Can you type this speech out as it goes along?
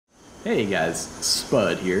Hey guys,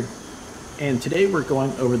 Spud here, and today we're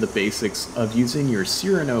going over the basics of using your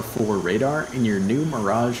Cyrano 4 radar in your new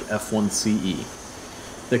Mirage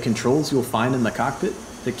F1CE. The controls you'll find in the cockpit,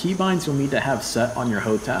 the keybinds you'll need to have set on your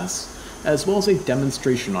HOTAS, as well as a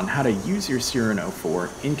demonstration on how to use your Cyrano 4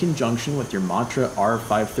 in conjunction with your Matra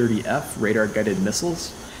R530F radar guided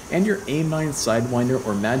missiles and your AIM-9 Sidewinder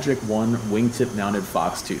or Magic 1 wingtip mounted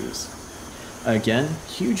Fox 2s. Again,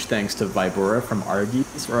 huge thanks to Vibora from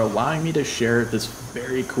Argies for allowing me to share this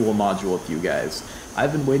very cool module with you guys.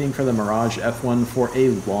 I've been waiting for the Mirage F1 for a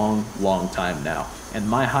long time now, and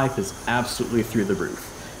my hype is absolutely through the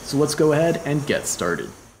roof. So let's go ahead and get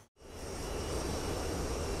started.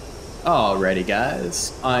 Alrighty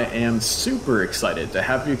guys, I am super excited to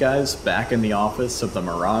have you guys back in the office of the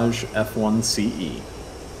Mirage F1CE.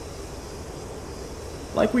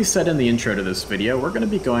 Like we said in the intro to this video, we're going to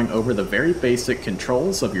be going over the very basic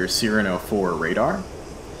controls of your Cyrano 4 radar.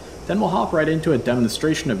 Then we'll hop right into a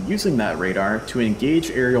demonstration of using that radar to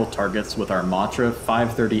engage aerial targets with our Matra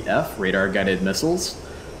 530F radar guided missiles,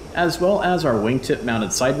 as well as our wingtip mounted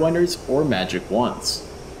Sidewinders or Magic 1s.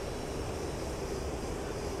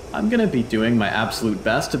 I'm going to be doing my absolute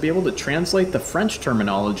best to be able to translate the French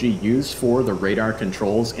terminology used for the radar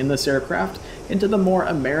controls in this aircraft into the more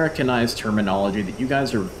Americanized terminology that you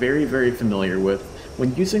guys are very familiar with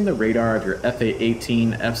when using the radar of your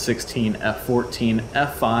FA-18, F-16, F-14,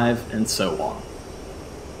 F-5, and so on.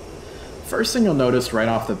 First thing you'll notice right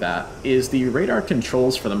off the bat is the radar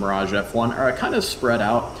controls for the Mirage F1 are kind of spread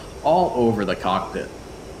out all over the cockpit.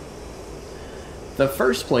 The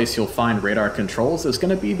first place you'll find radar controls is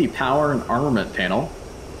going to be the power and armament panel,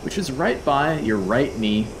 which is right by your right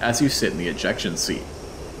knee as you sit in the ejection seat.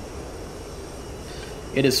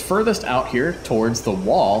 It is furthest out here towards the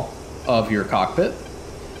wall of your cockpit.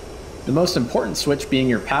 The most important switch being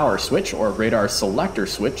your power switch or radar selector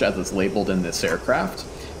switch as it's labeled in this aircraft,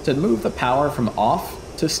 to move the power from off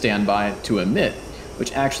to standby to emit,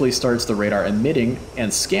 which actually starts the radar emitting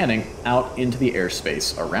and scanning out into the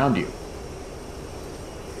airspace around you.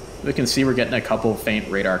 We can see we're getting a couple faint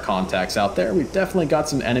radar contacts out there. We've definitely got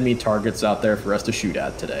some enemy targets out there for us to shoot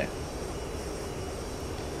at today.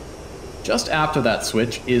 Just after that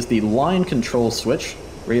switch is the line control switch,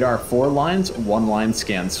 radar 4 lines, 1 line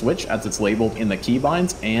scan switch as it's labeled in the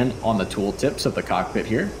keybinds and on the tooltips of the cockpit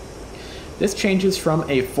here. This changes from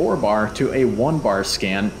a 4-bar to a 1-bar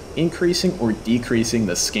scan, increasing or decreasing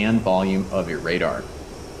the scan volume of your radar.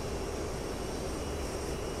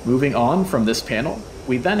 Moving on from this panel,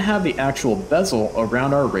 we then have the actual bezel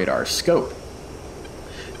around our radar scope.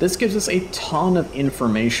 This gives us a ton of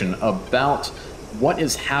information about what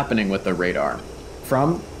is happening with the radar,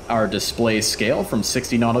 from our display scale from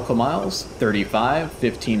 60 nautical miles, 35,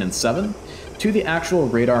 15, and 7, to the actual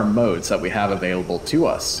radar modes that we have available to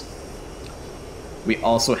us. We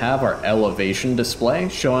also have our elevation display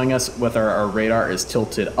showing us whether our radar is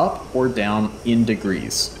tilted up or down in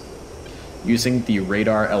degrees. Using the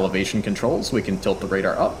radar elevation controls, we can tilt the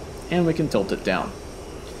radar up and we can tilt it down.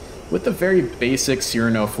 With the very basic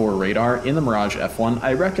Cyrano 4 radar in the Mirage F1,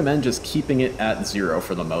 I recommend just keeping it at 0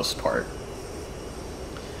 for the most part.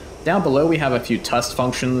 Down below we have a few test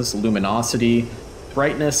functions, luminosity,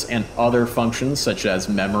 brightness, and other functions such as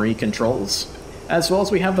memory controls, as well as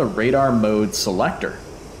we have the radar mode selector.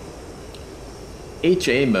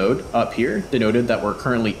 HA mode up here, denoted that we're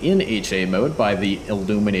currently in HA mode by the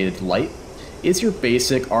illuminated light, is your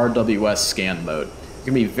basic RWS scan mode.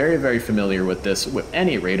 You're going to be very familiar with this with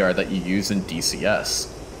any radar that you use in DCS.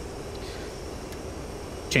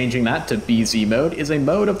 Changing that to BZ mode is a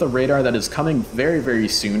mode of the radar that is coming very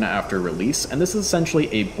soon after release, and this is essentially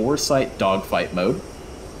a bore sight dogfight mode.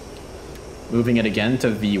 Moving it again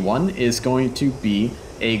to V1 is going to be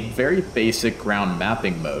a very basic ground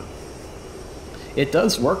mapping mode. It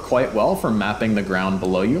does work quite well for mapping the ground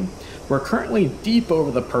below you. We're currently deep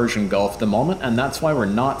over the Persian Gulf at the moment, and that's why we're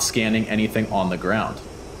not scanning anything on the ground.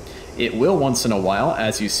 It will once in a while,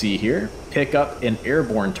 as you see here, pick up an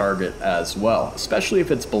airborne target as well, especially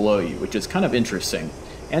if it's below you, which is kind of interesting,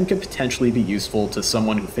 and could potentially be useful to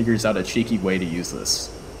someone who figures out a cheeky way to use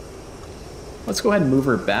this. Let's go ahead and move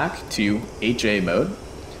her back to HA mode.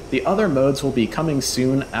 The other modes will be coming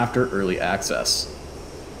soon after early access.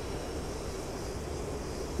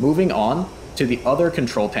 Moving on to the other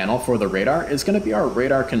control panel for the radar is going to be our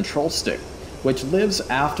radar control stick, which lives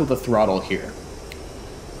after the throttle here.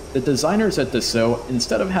 The designers at Dassault,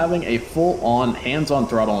 instead of having a full-on hands-on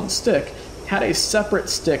throttle and stick, had a separate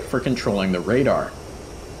stick for controlling the radar.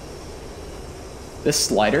 This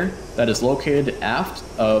slider that is located aft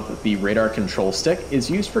of the radar control stick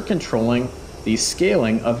is used for controlling the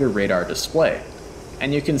scaling of your radar display.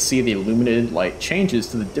 and you can see the illuminated light changes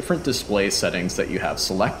to the different display settings that you have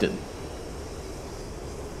selected.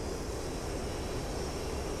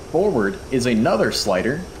 Forward is another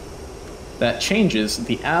slider that changes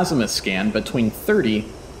the azimuth scan between 30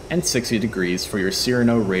 and 60 degrees for your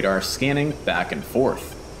Cyrano radar scanning back and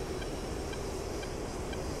forth.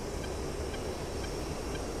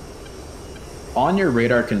 On your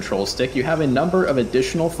radar control stick, you have a number of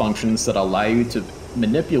additional functions that allow you to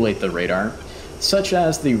manipulate the radar, such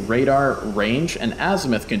as the radar range and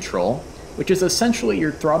azimuth control, which is essentially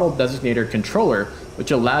your throttle designator controller,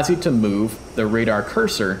 which allows you to move the radar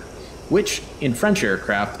cursor, which in French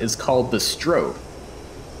aircraft is called the strobe.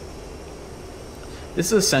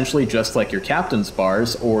 This is essentially just like your captain's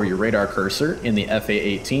bars or your radar cursor in the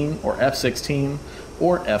FA-18 or F-16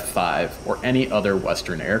 or F-5 or any other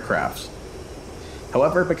Western aircraft.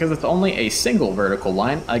 However, because it's only a single vertical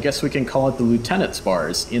line, I guess we can call it the lieutenant's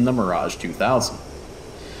bars in the Mirage 2000.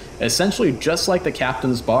 Essentially just like the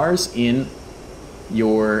captain's bars in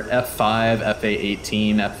your F5,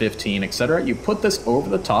 FA-18, F-15, etc., you put this over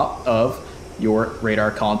the top of your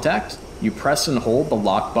radar contact, you press and hold the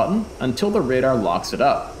lock button until the radar locks it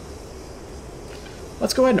up.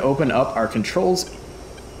 Let's go ahead and open up our controls,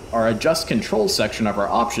 our adjust controls section of our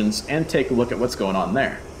options, and take a look at what's going on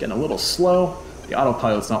there. Getting a little slow. The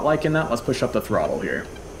autopilot's not liking that. Let's push up the throttle here.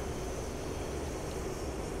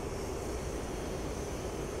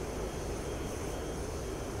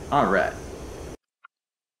 Alright.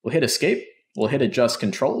 We'll hit escape, we'll hit adjust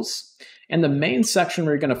controls, and the main section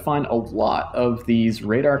where you're going to find a lot of these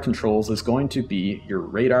radar controls is going to be your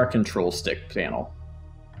radar control stick panel.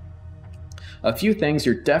 A few things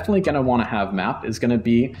you're definitely going to want to have mapped is going to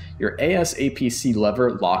be your ASAPC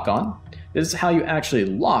lever lock on. This is how you actually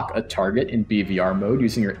lock a target in BVR mode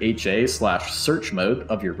using your HA/search mode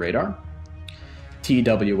of your radar.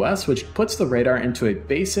 TWS, which puts the radar into a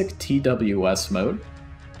basic TWS mode.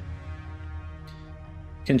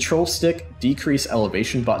 Control stick decrease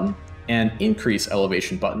elevation button and increase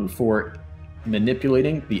elevation button for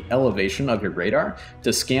manipulating the elevation of your radar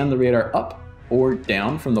to scan the radar up or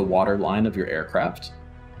down from the water line of your aircraft.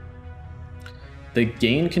 The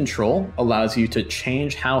gain control allows you to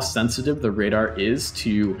change how sensitive the radar is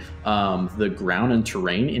to the ground and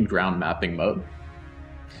terrain in ground mapping mode.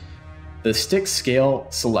 The stick scale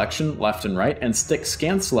selection left and right and stick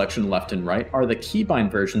scan selection left and right are the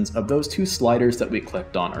keybind versions of those two sliders that we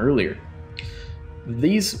clicked on earlier.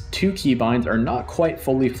 These two keybinds are not quite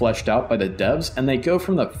fully fleshed out by the devs, and they go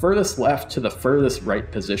from the furthest left to the furthest right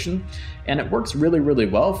position, and it works really, really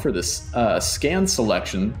well for this scan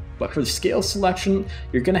selection, but for the scale selection,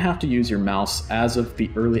 you're going to have to use your mouse as of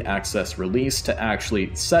the early access release to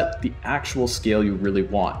actually set the actual scale you really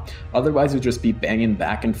want. Otherwise, you'll just be banging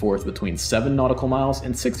back and forth between 7 nautical miles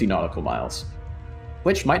and 60 nautical miles,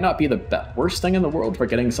 which might not be the worst thing in the world for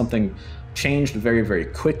getting something changed very, very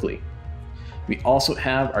quickly. We also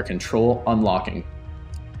have our control unlocking.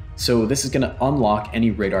 So this is going to unlock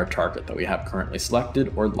any radar target that we have currently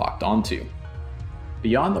selected or locked onto.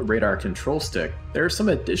 Beyond the radar control stick, there are some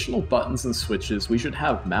additional buttons and switches we should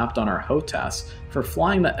have mapped on our HOTAS for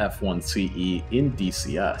flying the F1CE in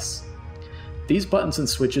DCS. These buttons and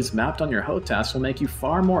switches mapped on your HOTAS will make you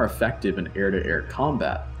far more effective in air-to-air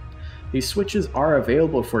combat. These switches are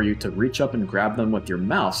available for you to reach up and grab them with your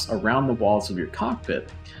mouse around the walls of your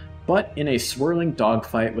cockpit, but in a swirling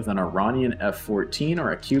dogfight with an Iranian F-14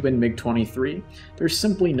 or a Cuban MiG-23, there's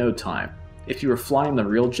simply no time. If you were flying the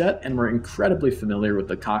real jet and were incredibly familiar with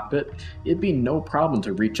the cockpit, it'd be no problem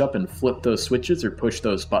to reach up and flip those switches or push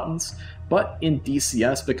those buttons, but in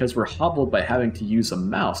DCS, because we're hobbled by having to use a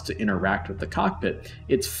mouse to interact with the cockpit,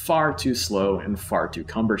 it's far too slow and far too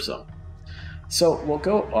cumbersome. So we'll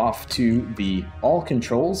go off to the all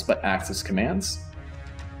controls but access commands.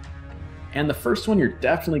 And the first one you're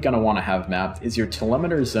definitely going to want to have mapped is your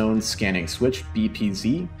telemeter zone scanning switch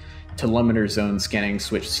BPZ, telemeter zone scanning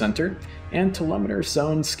switch center, and telemeter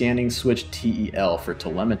zone scanning switch TEL for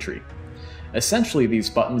telemetry. Essentially, these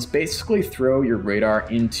buttons basically throw your radar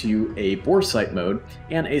into a bore sight mode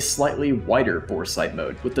and a slightly wider bore sight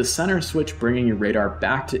mode, with the center switch bringing your radar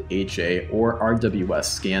back to HA or RWS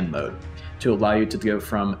scan mode, to allow you to go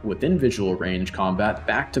from within visual range combat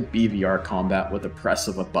back to BVR combat with a press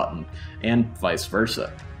of a button, and vice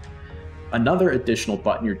versa. Another additional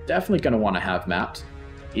button you're definitely going to want to have mapped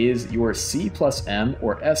is your C+M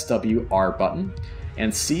or SWR button,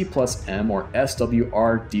 and C+M or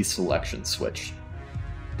SWR deselection switch.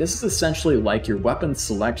 This is essentially like your weapon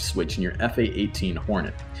select switch in your FA-18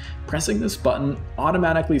 Hornet. Pressing this button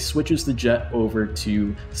automatically switches the jet over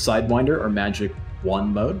to Sidewinder or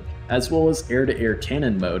F1 mode, as well as air-to-air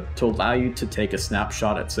cannon mode to allow you to take a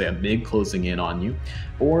snapshot at, say, a MiG closing in on you,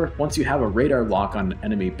 or once you have a radar lock on an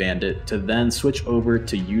enemy bandit, to then switch over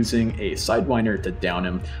to using a Sidewinder to down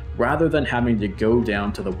him, rather than having to go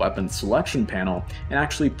down to the weapon selection panel and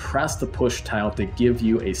actually press the push tile to give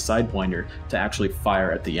you a Sidewinder to actually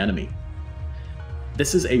fire at the enemy.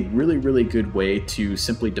 This is a really good way to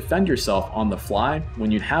simply defend yourself on the fly when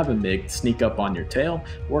you have a MiG sneak up on your tail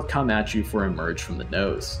or come at you for a merge from the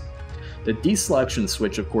nose. The deselection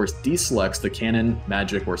switch, of course, deselects the cannon,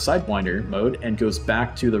 magic, or Sidewinder mode and goes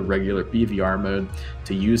back to the regular BVR mode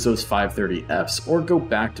to use those 530Fs, or go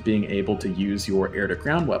back to being able to use your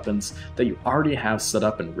air-to-ground weapons that you already have set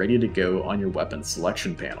up and ready to go on your weapon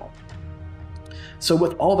selection panel. So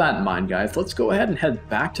with all that in mind, guys, let's go ahead and head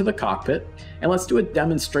back to the cockpit, and let's do a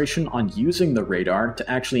demonstration on using the radar to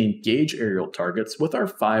actually engage aerial targets with our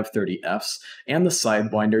 530Fs and the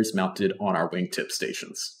Sidewinders mounted on our wingtip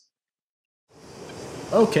stations.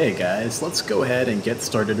 Okay guys, let's go ahead and get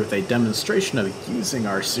started with a demonstration of using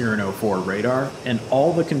our Cyrano 4 radar and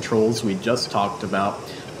all the controls we just talked about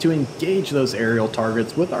to engage those aerial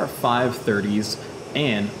targets with our 530s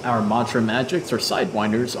and our Matra magics or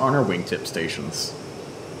Sidewinders on our wingtip stations.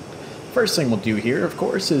 First thing we'll do here, of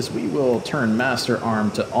course, is we will turn master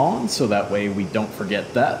arm to on, so that way we don't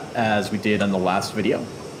forget that, as we did in the last video.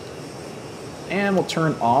 And we'll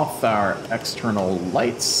turn off our external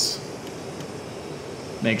lights.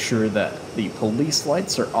 Make sure that the police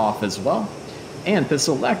lights are off as well. And to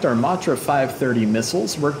select our Matra 530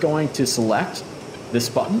 missiles, we're going to select this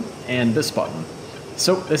button and this button.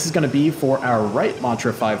 So this is going to be for our right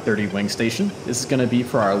Matra 530 wing station. This is going to be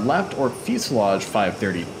for our left or fuselage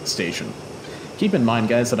 530 station. Keep in mind,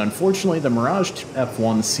 guys, that unfortunately the Mirage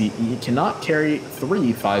F1CE cannot carry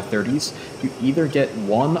 3 530s. You either get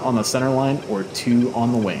 1 on the center line or 2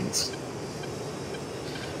 on the wings.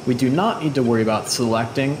 We do not need to worry about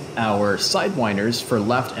selecting our Sidewinders for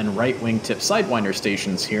left and right wingtip Sidewinder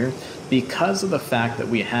stations here, because of the fact that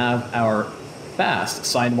we have our fast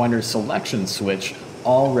Sidewinder selection switch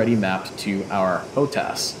already mapped to our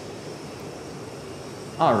HOTAS.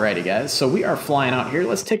 Alrighty guys, so we are flying out here.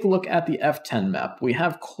 Let's take a look at the F10 map. We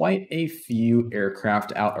have quite a few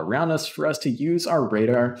aircraft out around us for us to use our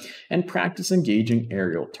radar and practice engaging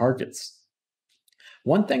aerial targets.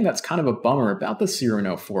 One thing that's kind of a bummer about the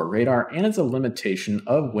Cyrano 4 radar, and it's a limitation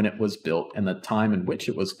of when it was built and the time in which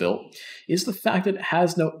it was built, is the fact that it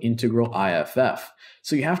has no integral IFF.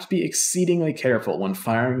 So you have to be exceedingly careful when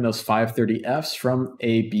firing those 530Fs from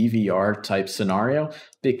a BVR type scenario,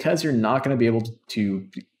 because you're not going to be able to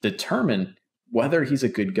determine whether he's a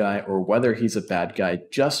good guy or whether he's a bad guy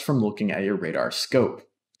just from looking at your radar scope.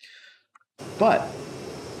 But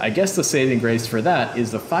I guess the saving grace for that is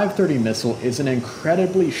the 530 missile is an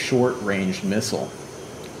incredibly short-range missile.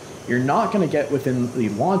 You're not going to get within the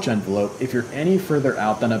launch envelope if you're any further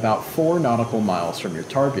out than about 4 nautical miles from your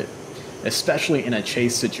target, especially in a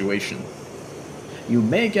chase situation. You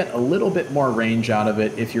may get a little bit more range out of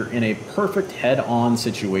it if you're in a perfect head-on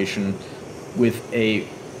situation with a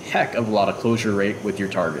heck of a lot of closure rate with your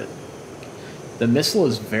target. The missile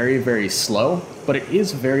is very slow, but it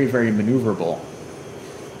is very maneuverable.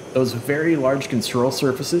 Those very large control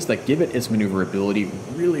surfaces that give it its maneuverability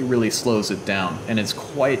really slows it down, and it's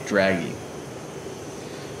quite draggy.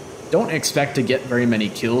 Don't expect to get very many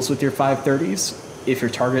kills with your 530s if your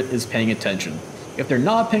target is paying attention. If they're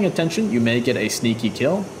not paying attention, you may get a sneaky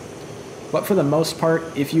kill, but for the most part,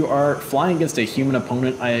 if you are flying against a human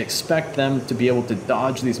opponent, I expect them to be able to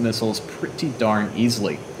dodge these missiles pretty darn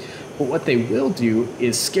easily. But what they will do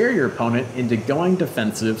is scare your opponent into going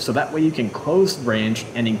defensive, so that way you can close range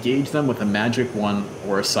and engage them with a Magic 1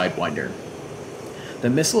 or a Sidewinder. The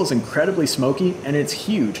missile is incredibly smoky and it's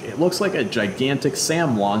huge. It looks like a gigantic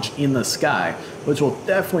SAM launch in the sky, which will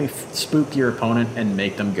definitely spook your opponent and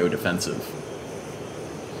make them go defensive.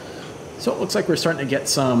 So it looks like we're starting to get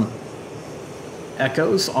some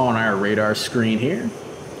echoes on our radar screen here.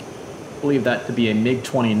 Believe that to be a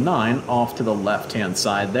MiG-29 off to the left-hand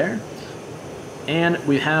side there. And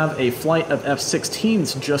we have a flight of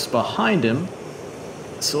F-16s just behind him.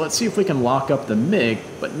 So let's see if we can lock up the MiG,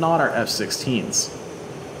 but not our F-16s.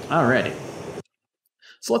 Alrighty.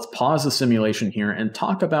 So let's pause the simulation here and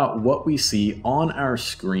talk about what we see on our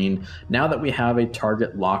screen now that we have a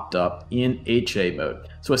target locked up in HA mode.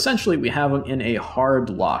 So essentially we have them in a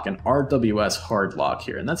hard lock, an RWS hard lock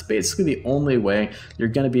here, and that's basically the only way you're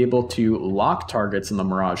going to be able to lock targets in the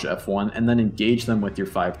Mirage F1 and then engage them with your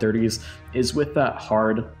 530s is with that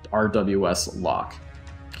hard RWS lock.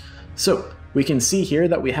 So we can see here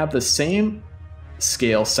that we have the same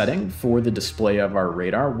scale setting for the display of our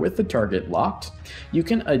radar with the target locked, you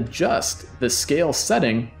can adjust the scale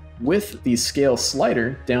setting with the scale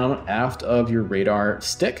slider down aft of your radar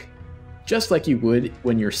stick, just like you would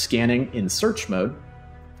when you're scanning in search mode.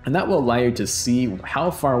 And that will allow you to see how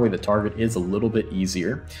far away the target is a little bit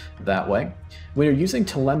easier that way. When you're using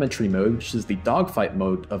telemetry mode, which is the dogfight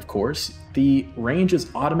mode, of course, the range is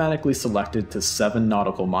automatically selected to 7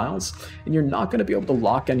 nautical miles, and you're not going to be able to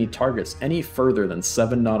lock any targets any further than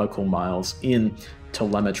 7 nautical miles in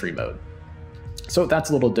telemetry mode. So that's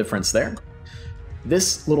a little difference there.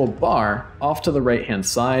 This little bar off to the right hand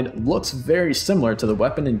side looks very similar to the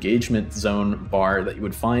weapon engagement zone bar that you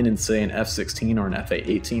would find in, say, an F-16 or an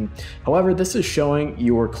FA-18. However, this is showing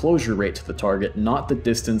your closure rate to the target, not the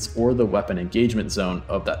distance or the weapon engagement zone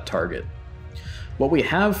of that target. What we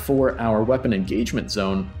have for our weapon engagement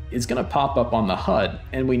zone is going to pop up on the HUD,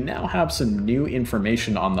 and we now have some new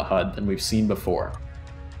information on the HUD than we've seen before.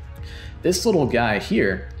 This little guy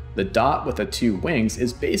here, the dot with the 2 wings,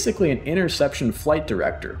 is basically an interception flight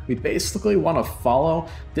director. We basically want to follow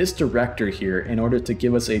this director here in order to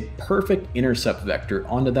give us a perfect intercept vector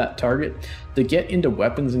onto that target to get into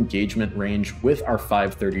weapons engagement range with our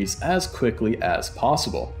 530s as quickly as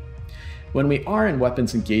possible. When we are in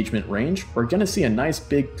weapons engagement range, we're going to see a nice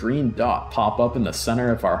big green dot pop up in the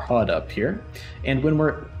center of our HUD up here, and when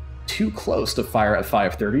we're too close to fire at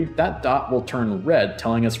 530, that dot will turn red,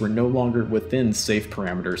 telling us we're no longer within safe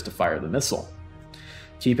parameters to fire the missile.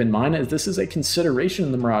 Keep in mind that this is a consideration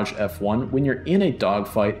in the Mirage F1. When you're in a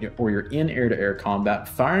dogfight or you're in air-to-air combat,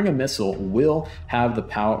 firing a missile will have the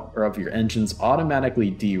power of your engines automatically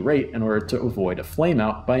derate in order to avoid a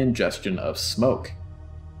flameout by ingestion of smoke.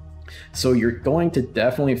 So you're going to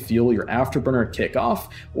definitely feel your afterburner kick off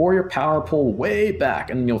or your power pull way back,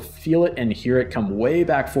 and you'll feel it and hear it come way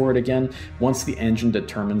back forward again once the engine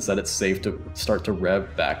determines that it's safe to start to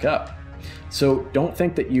rev back up. So don't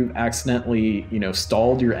think that you've accidentally,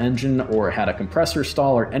 stalled your engine or had a compressor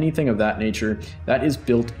stall or anything of that nature. That is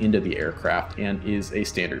built into the aircraft and is a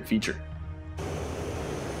standard feature.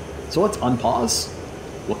 So let's unpause.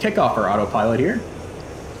 We'll kick off our autopilot here,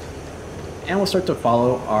 and we'll start to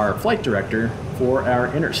follow our flight director for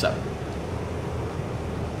our intercept.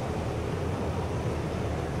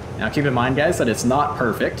 Now keep in mind, guys, that it's not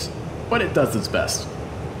perfect, but it does its best.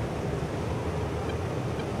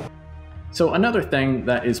 So another thing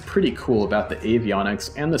that is pretty cool about the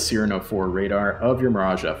avionics and the Cyrano 4 radar of your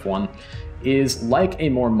Mirage F1 is, like a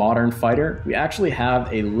more modern fighter, we actually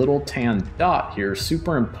have a little tan dot here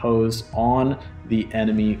superimposed on the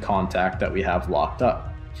enemy contact that we have locked up.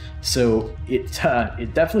 So it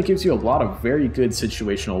definitely gives you a lot of very good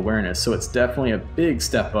situational awareness. So it's definitely a big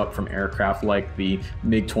step up from aircraft like the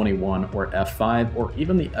MiG-21 or F-5 or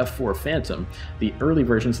even the F-4 Phantom. The early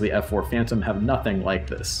versions of the F-4 Phantom have nothing like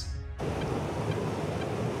this.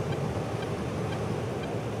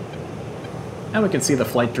 And we can see the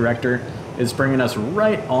flight director is bringing us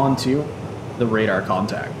right onto the radar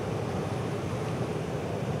contact.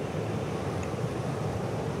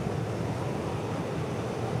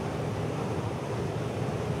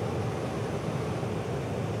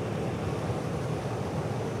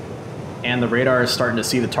 And the radar is starting to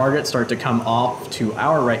see the target start to come off to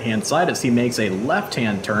our right-hand side as he makes a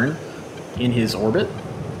left-hand turn in his orbit.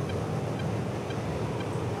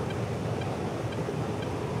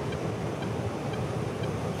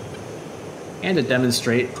 And to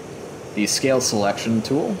demonstrate the scale selection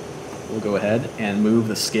tool, we'll go ahead and move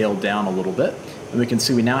the scale down a little bit. And we can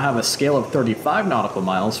see we now have a scale of 35 nautical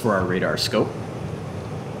miles for our radar scope,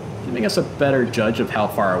 giving us a better judge of how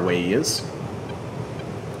far away he is.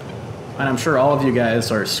 And I'm sure all of you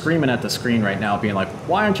guys are screaming at the screen right now, being like,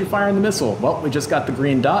 why aren't you firing the missile? Well, we just got the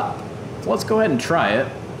green dot, so let's go ahead and try it.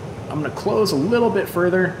 I'm going to close a little bit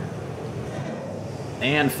further,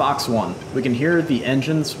 and Fox 1. We can hear the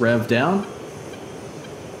engines rev down.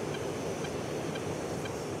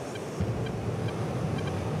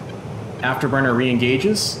 Afterburner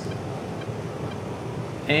re-engages,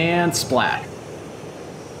 and splat.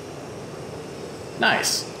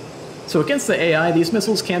 Nice. So against the AI, these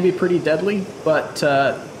missiles can be pretty deadly, but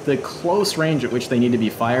the close range at which they need to be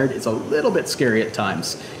fired is a little bit scary at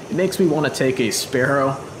times. It makes me want to take a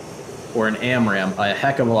Sparrow or an AMRAAM a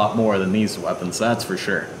heck of a lot more than these weapons, that's for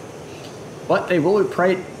sure. But they will be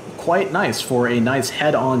quite nice for a nice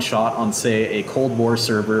head-on shot on, say, a Cold War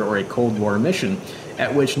server or a Cold War mission,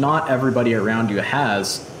 at which not everybody around you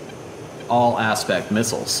has all-aspect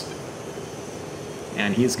missiles.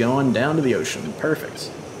 And he's going down to the ocean.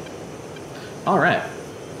 Perfect. Alright,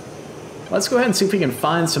 let's go ahead and see if we can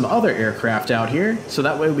find some other aircraft out here, so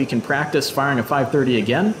that way we can practice firing a 530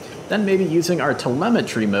 again, then maybe using our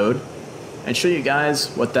telemetry mode and show you guys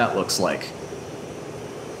what that looks like.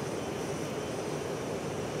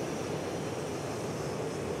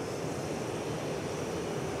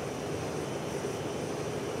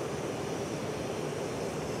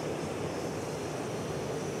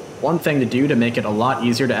 One thing to do to make it a lot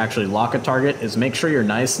easier to actually lock a target is make sure you're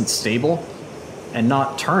nice and stable and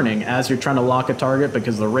not turning as you're trying to lock a target,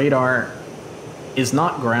 because the radar is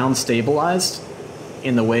not ground stabilized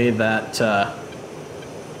in the way that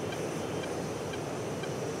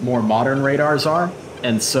more modern radars are,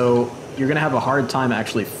 and so you're going to have a hard time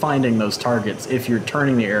actually finding those targets if you're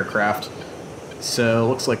turning the aircraft. So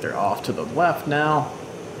looks like they're off to the left now,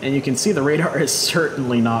 and you can see the radar is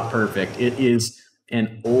certainly not perfect. It is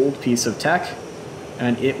an old piece of tech,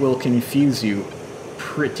 and it will confuse you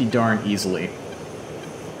pretty darn easily.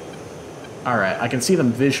 Alright, I can see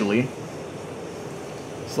them visually.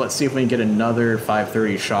 So let's see if we can get another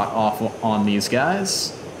 530 shot off on these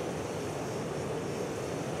guys.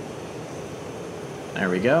 There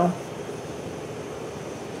we go.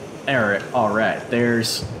 Alright, they're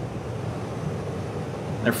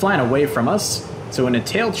flying away from us, so in a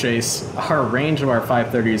tail chase, our range of our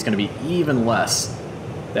 530 is going to be even less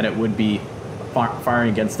than it would be firing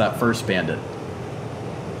against that first bandit.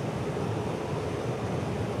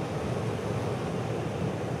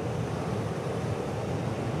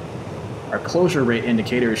 Our closure rate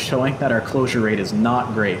indicator is showing that our closure rate is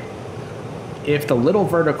not great. If the little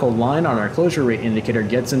vertical line on our closure rate indicator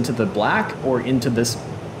gets into the black or into this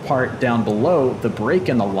part down below the break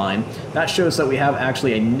in the line, that shows that we have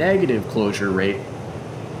actually a negative closure rate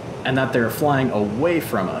and that they're flying away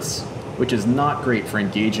from us, which is not great for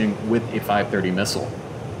engaging with a 530 missile.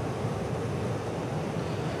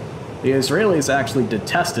 The Israelis actually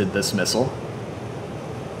detested this missile.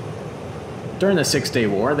 During the Six-Day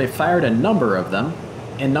War, they fired a number of them,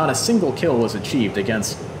 and not a single kill was achieved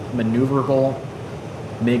against maneuverable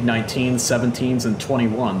MiG-19s, 17s, and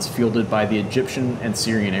 21s fielded by the Egyptian and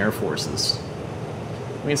Syrian air forces.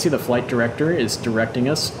 We can see the flight director is directing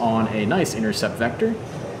us on a nice intercept vector.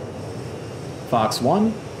 Fox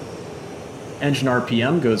 1. Engine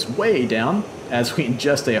RPM goes way down as we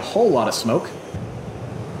ingest a whole lot of smoke.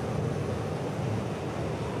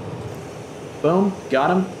 Boom,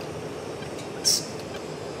 got him.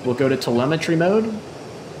 We'll go to telemetry mode.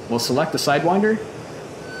 We'll select the Sidewinder.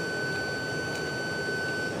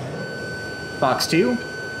 Fox 2.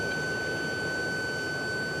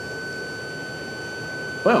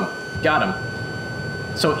 Boom, got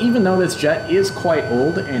him. So even though this jet is quite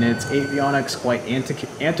old and its avionics quite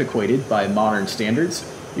antiquated by modern standards,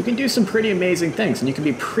 you can do some pretty amazing things, and you can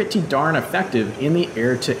be pretty darn effective in the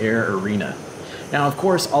air-to-air arena. Now, of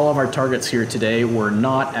course, all of our targets here today were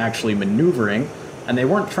not actually maneuvering, and they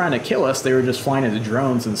weren't trying to kill us, they were just flying into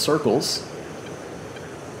drones in circles.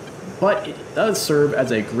 But it does serve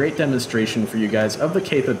as a great demonstration for you guys of the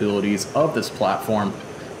capabilities of this platform,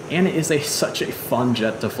 and it is such a fun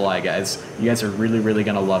jet to fly, guys. You guys are really, really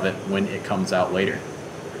going to love it when it comes out later.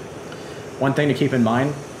 One thing to keep in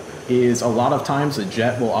mind is a lot of times the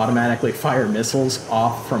jet will automatically fire missiles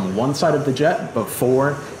off from one side of the jet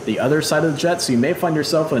before the other side of the jet, so you may find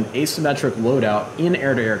yourself in an asymmetric loadout in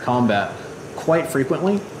air-to-air combat quite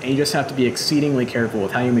frequently, and you just have to be exceedingly careful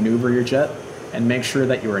with how you maneuver your jet and make sure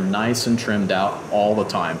that you are nice and trimmed out all the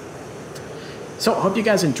time. So I hope you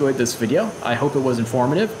guys enjoyed this video. I hope it was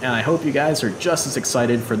informative, and I hope you guys are just as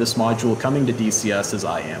excited for this module coming to DCS as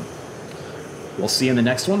I am. We'll see you in the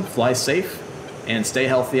next one. Fly safe and stay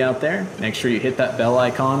healthy out there. Make sure you hit that bell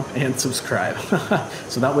icon and subscribe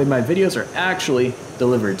so that way my videos are actually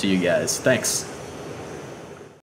delivered to you guys. Thanks.